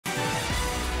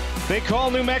They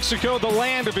call New Mexico the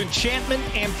land of enchantment,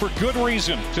 and for good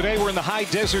reason. Today we're in the high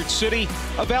desert city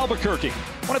of Albuquerque,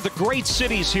 one of the great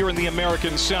cities here in the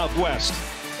American Southwest.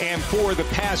 And for the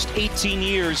past 18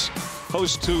 years,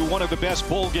 host to one of the best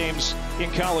bowl games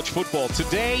in college football.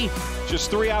 Today,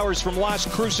 just 3 hours from Las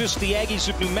Cruces, the Aggies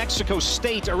of New Mexico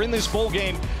State are in this bowl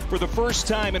game for the first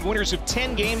time, and winners of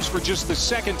 10 games for just the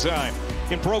second time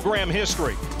in program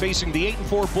history, facing the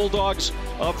 8-4 Bulldogs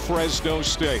of Fresno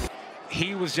State.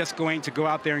 He was just going to go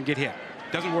out there and get hit.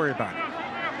 Doesn't worry about it.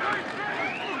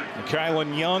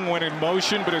 Kylan Young went in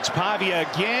motion, but it's Pavia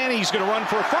again. He's going to run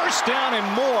for a first down and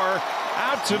more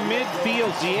out to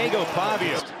midfield. Diego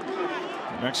Pavia.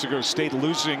 Mexico State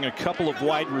losing a couple of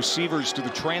wide receivers to the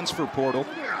transfer portal.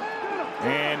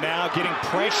 And now getting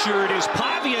pressured is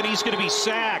Pavia, and he's going to be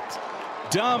sacked.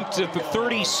 Dumped at the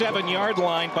 37-yard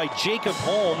line by Jacob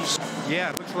Holmes.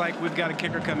 Yeah, it looks like we've got a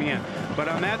kicker coming in. But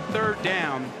on that third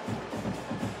down,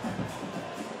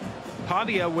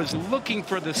 Pavia was looking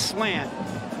for the slant,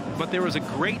 but there was a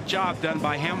great job done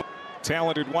by him.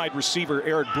 Talented wide receiver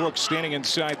Eric Brooks standing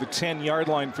inside the 10-yard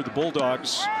line for the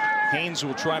Bulldogs. Haynes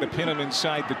will try to pin him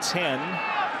inside the 10.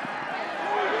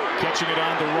 Catching it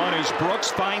on the run is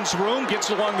Brooks, finds room, gets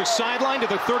along the sideline to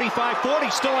the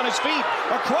 35-40, still on his feet,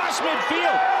 across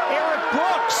midfield. Eric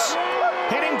Brooks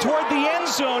heading toward the end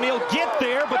zone. He'll get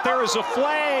there, but there is a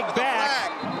flag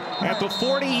back at the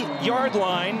 40-yard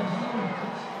line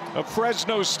of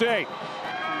Fresno State.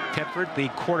 Tedford, the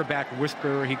quarterback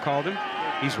whisperer, he called him.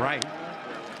 He's right.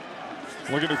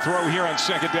 Looking to throw here on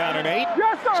 2nd down and 8.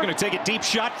 He's going to take a deep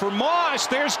shot for Moss.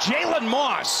 There's Jalen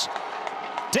Moss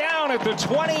down at the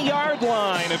 20-yard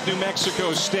line of New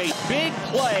Mexico State. Big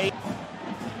play.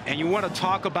 And you want to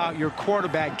talk about your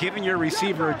quarterback giving your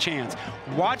receiver a chance.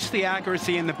 Watch the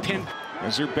accuracy in the pin.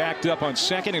 As they're backed up on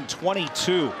 2nd and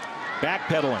 22.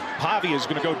 Backpedaling. Pavia is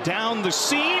going to go down the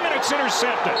seam, and it's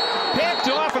intercepted. Picked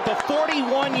off at the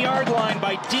 41-yard line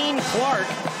by Dean Clark,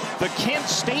 the Kent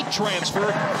State transfer.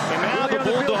 And now the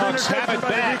Bulldogs have it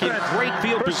back in great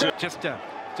field position.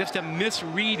 Just a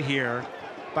misread here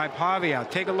by Pavia.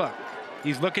 Take a look.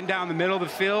 He's looking down the middle of the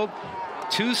field.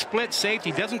 Two split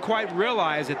safety. Doesn't quite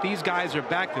realize that these guys are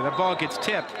back there. That ball gets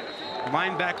tipped.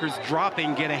 Linebackers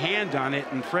dropping, get a hand on it,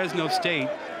 and Fresno State,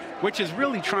 which is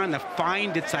really trying to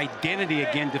find its identity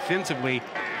again defensively.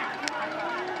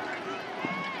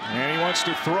 And he wants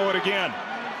to throw it again.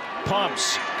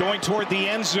 Pumps, going toward the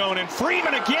end zone, and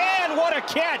Freeman again. What a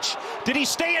catch. Did he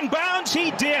stay in bounds?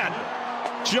 He did.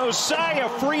 Josiah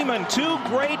Freeman, 2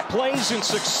 great plays in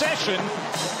succession,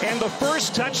 and the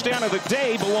first touchdown of the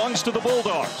day belongs to the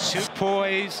Bulldogs. His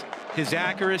poise, his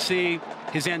accuracy,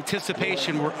 his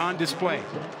anticipation were on display.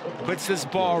 Puts this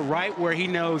ball right where he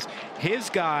knows his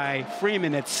guy,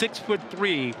 Freeman, at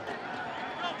 6'3".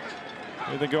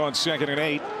 Here they go on 2nd and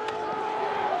 8.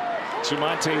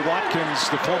 Jamonte Watkins,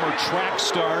 the former track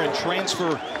star and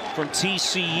transfer from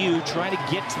TCU, trying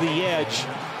to get to the edge.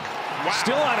 Wow.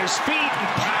 Still on his feet and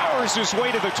powers his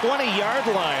way to the 20-yard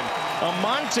line.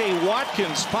 Amonte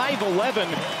Watkins, 5'11",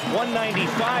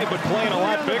 195, but playing a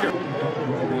lot bigger.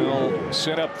 Will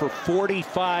set up for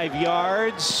 45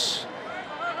 yards.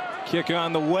 Kick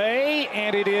on the way,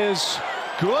 and it is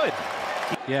good.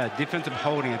 Yeah, defensive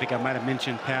holding. I think I might have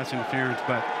mentioned pass interference,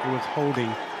 but it was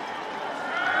holding.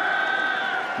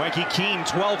 Mikey Keene,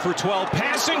 12 for 12.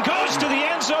 Passing goes to the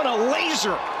end zone, a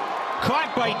laser.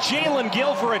 Caught by Jalen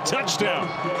Gill for a touchdown.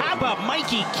 How about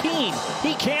Mikey Keene?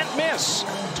 He can't miss.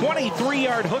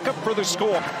 23-yard hookup for the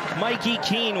score. Mikey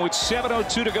Keene with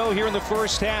 7:02 to go here in the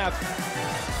first half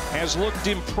has looked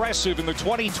impressive in the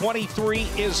 2023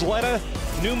 Isleta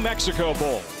New Mexico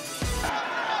Bowl.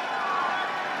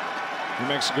 New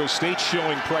Mexico State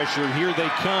showing pressure. Here they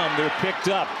come. They're picked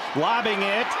up. Lobbing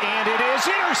it, and it is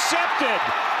intercepted.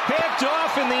 Picked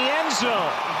off in the end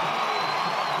zone.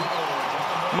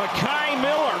 Mikey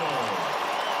Miller.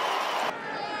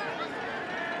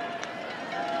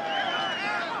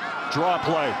 Draw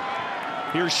play.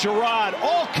 Here's Sherrod.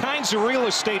 All kinds of real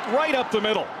estate right up the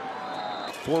middle.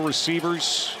 4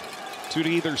 receivers, 2 to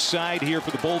either side here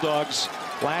for the Bulldogs.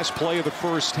 Last play of the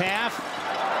first half.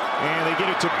 And they get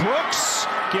it to Brooks.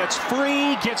 Gets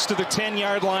free, gets to the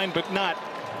 10-yard line, but not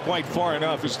quite far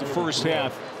enough as the first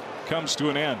half comes to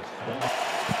an end.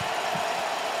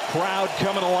 Crowd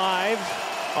coming alive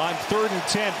on 3rd and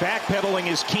 10. Backpedaling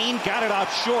is Keene. Got it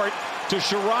off short to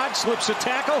Sherrod. Slips a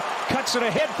tackle. Cuts it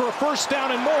ahead for a first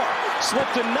down and more.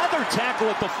 Slipped another tackle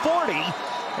at the 40.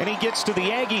 And he gets to the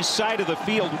Aggies side of the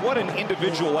field. What an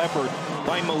individual effort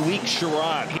by Malik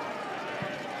Sherrod.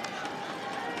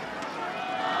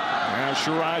 Now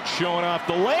Sherrod showing off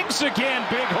the legs again.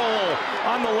 Big hole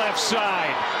on the left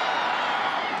side.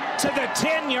 to the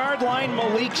 10-yard line,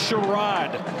 Malik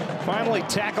Sherrod. Finally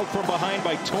tackled from behind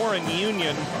by Torrin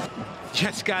Union.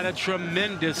 Just got a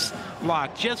tremendous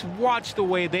block. Just watch the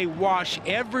way they wash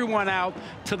everyone out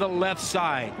to the left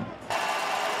side.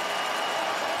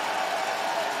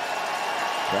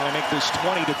 Trying to make this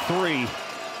 20-3.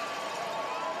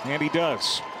 And he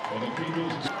does.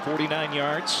 49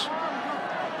 yards.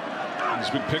 He's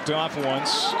been picked off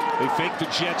once. They fake the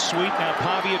jet sweep. Now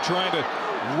Pavia trying to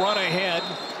run ahead.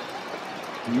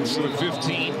 This is the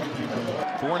 15.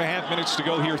 4.5 minutes to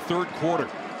go here, third quarter.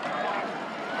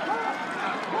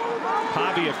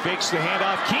 Pavia fakes the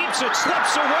handoff, keeps it,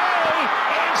 slips away,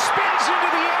 and spins into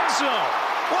the end zone.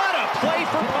 What a play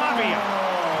for Pavia.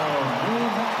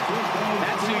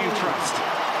 That's who you trust.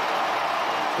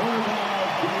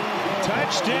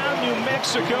 Touchdown, New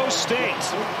Mexico State.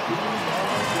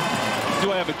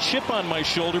 Do I have a chip on my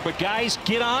shoulder? But guys,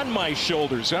 get on my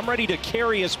shoulders. I'm ready to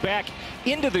carry us back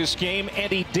into this game,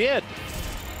 and he did.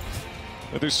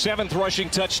 With his 7th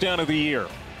rushing touchdown of the year.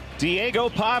 Diego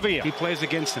Pavia. He plays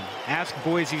against him. Ask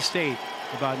Boise State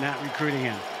about not recruiting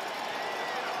him.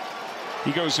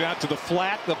 He goes out to the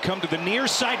flat. They'll come to the near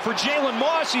side for Jalen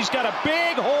Moss. He's got a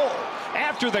big hole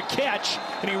after the catch,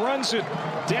 and he runs it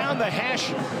down the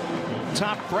hash.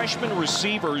 Top freshman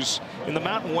receivers in the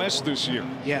Mountain West this year.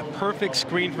 Yeah, perfect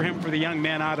screen for him for the young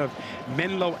man out of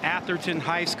Menlo Atherton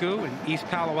High School in East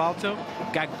Palo Alto.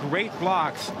 Got great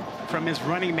blocks from his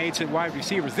running mates at wide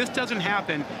receivers. This doesn't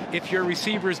happen if your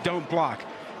receivers don't block.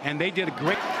 And they did a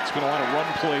great... It's been a lot of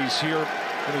run plays here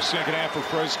in the second half for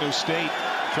Fresno State.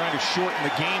 Trying to shorten the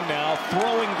game now.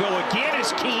 Throwing, though, again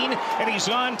is Keene, and he's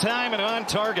on time and on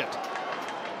target.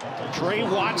 Trey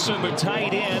Watson, the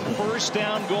tight end. First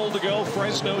down, goal to go,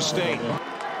 Fresno State.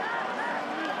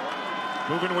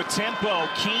 Moving with tempo,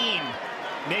 Keene,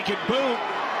 naked boot.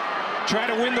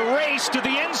 Trying to win the race to the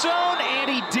end zone,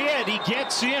 and he did. He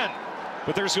gets in.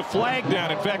 But there's a flag down.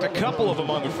 In fact, a couple of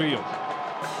them on the field.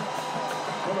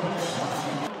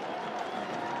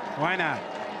 Why not?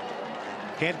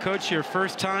 Head coach, your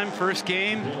first time, first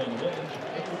game.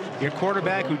 Your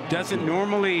quarterback who doesn't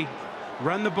normally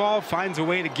run the ball finds a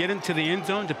way to get into the end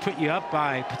zone to put you up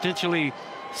by potentially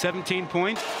 17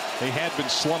 points. They had been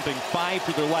slumping 5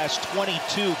 for their last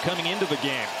 22 coming into the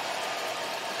game.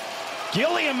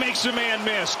 Gilliam makes a man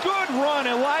miss. Good run,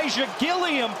 Elijah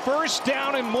Gilliam. First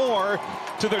down and more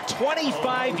to the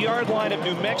 25-yard line of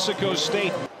New Mexico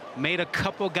State. Made a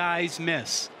couple guys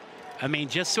miss. I mean,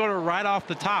 just sort of right off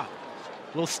the top.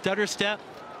 Little stutter step.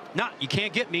 You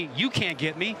can't get me. You can't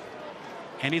get me.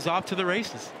 And he's off to the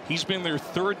races. He's been their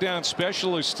third down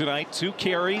specialist tonight. 2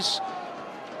 carries,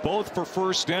 both for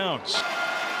first downs.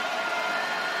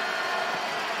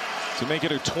 To make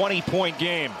it a 20-point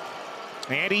game.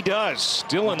 And he does.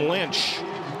 Dylan Lynch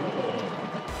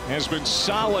has been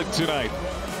solid tonight.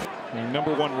 And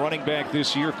 #1 running back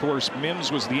this year, of course,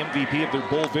 Mims was the MVP of their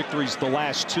bowl victories the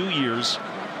last 2 years.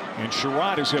 And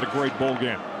Sherrod has had a great bowl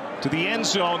game. To the end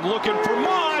zone, looking for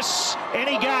Moss, and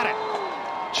he got it.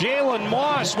 Jalen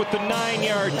Moss with the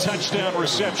 9-yard touchdown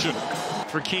reception.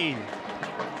 For Keene.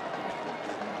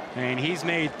 And he's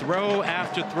made throw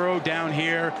after throw down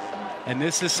here. And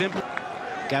this is simple.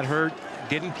 Got hurt.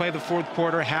 Didn't play the fourth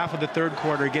quarter, half of the third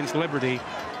quarter against Liberty.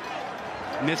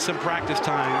 Missed some practice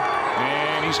time.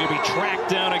 And he's going to be tracked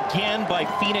down again by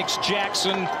Phoenix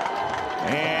Jackson.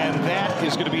 And that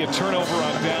is going to be a turnover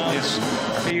on downs.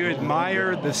 So you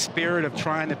admire the spirit of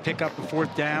trying to pick up the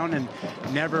fourth down and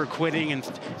never quitting and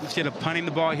instead of punting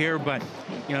the ball here. But,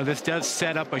 you know, this does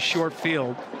set up a short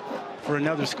field for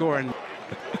another score. And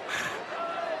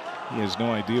he has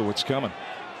no idea what's coming.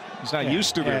 He's not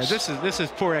used to this. This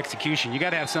is poor execution. You got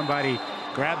to have somebody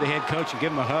grab the head coach and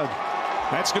give him a hug.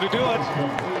 That's going to do it.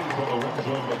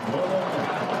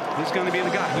 Who's going to be the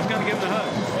guy? Who's going to give him the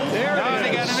hug? There it is.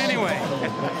 They got him anyway.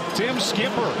 Tim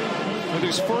Skipper with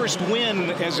his first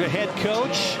win as a head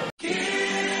coach.